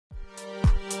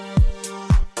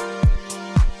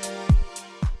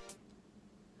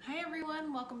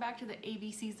back to the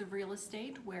ABCs of real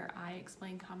estate, where I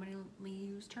explain commonly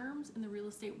used terms in the real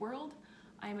estate world.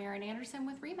 I'm Erin Anderson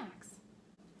with RE/MAX.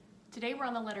 Today we're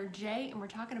on the letter J and we're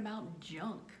talking about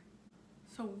junk.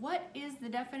 So what is the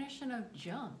definition of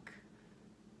junk?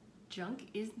 Junk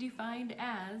is defined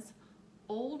as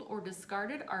old or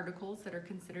discarded articles that are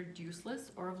considered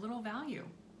useless or of little value.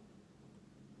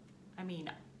 I mean,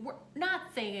 we're not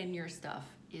saying your stuff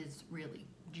is really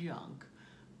junk,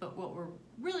 but what we're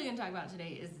really going to talk about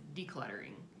today is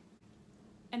decluttering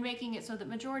and making it so that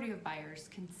majority of buyers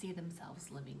can see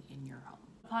themselves living in your home.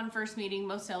 Upon first meeting,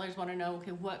 most sellers want to know,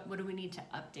 okay, what do we need to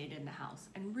update in the house?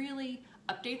 And really,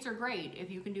 updates are great if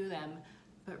you can do them,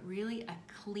 but really a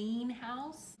clean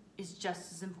house is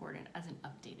just as important as an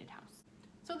updated house.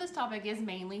 So this topic is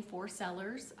mainly for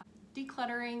sellers.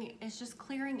 Decluttering is just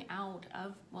clearing out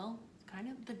of, well, kind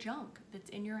of the junk that's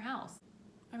in your house.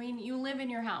 I mean, you live in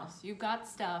your house. You've got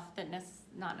stuff that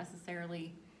not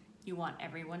necessarily you want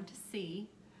everyone to see.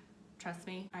 Trust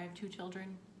me, I have 2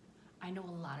 children. I know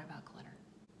a lot about clutter.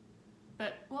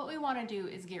 But what we want to do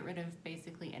is get rid of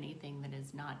basically anything that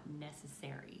is not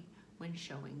necessary when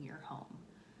showing your home.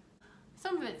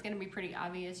 Some of it's going to be pretty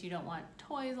obvious. You don't want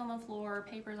toys on the floor,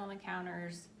 papers on the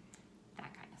counters,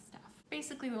 that kind of stuff.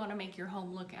 Basically, we want to make your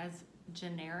home look as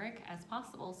generic as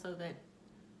possible so that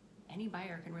any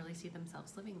buyer can really see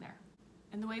themselves living there.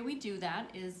 And the way we do that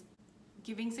is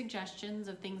giving suggestions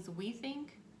of things we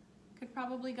think could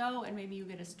probably go, and maybe you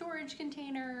get a storage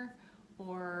container,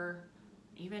 or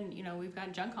even, you know, we've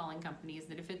got junk hauling companies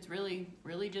that if it's really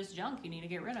just junk you need to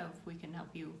get rid of, we can help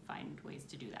you find ways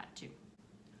to do that too.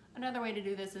 Another way to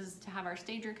do this is to have our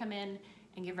stager come in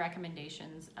and give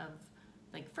recommendations of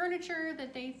like furniture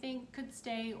that they think could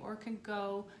stay or could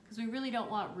go, because we really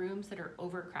don't want rooms that are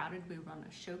overcrowded. We want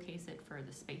to showcase it for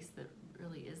the space that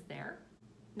really is there.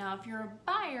 Now, if you're a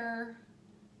buyer,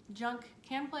 junk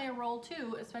can play a role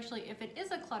too, especially if it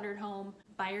is a cluttered home.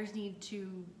 Buyers need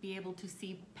to be able to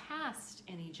see past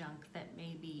any junk that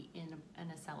may be in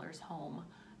a seller's home.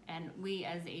 And we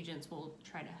as agents will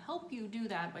try to help you do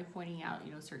that by pointing out,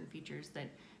 you know, certain features that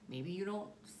maybe you don't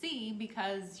see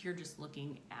because you're just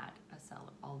looking at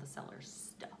all the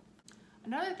seller's stuff.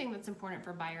 Another thing that's important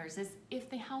for buyers is if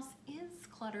the house is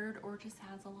cluttered or just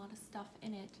has a lot of stuff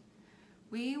in it,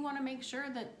 we want to make sure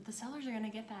that the sellers are going to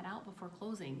get that out before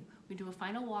closing. We do a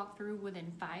final walkthrough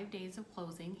within 5 days of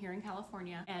closing here in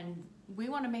California, and we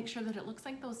want to make sure that it looks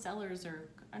like those sellers are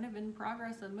kind of in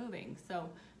progress of moving. So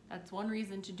that's one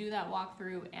reason to do that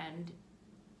walkthrough, and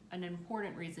an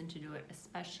important reason to do it,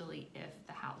 especially if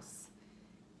the house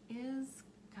is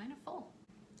kind of full.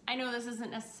 I know this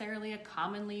isn't necessarily a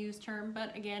commonly used term,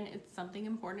 but again, it's something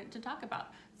important to talk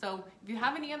about. So if you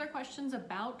have any other questions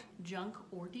about junk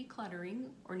or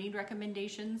decluttering, or need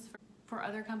recommendations for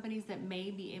other companies that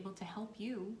may be able to help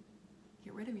you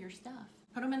get rid of your stuff,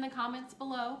 put them in the comments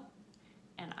below,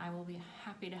 and I will be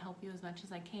happy to help you as much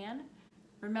as I can.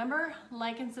 Remember,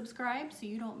 like and subscribe so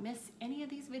you don't miss any of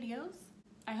these videos.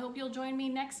 I hope you'll join me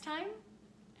next time,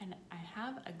 and I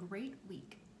have a great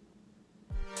week.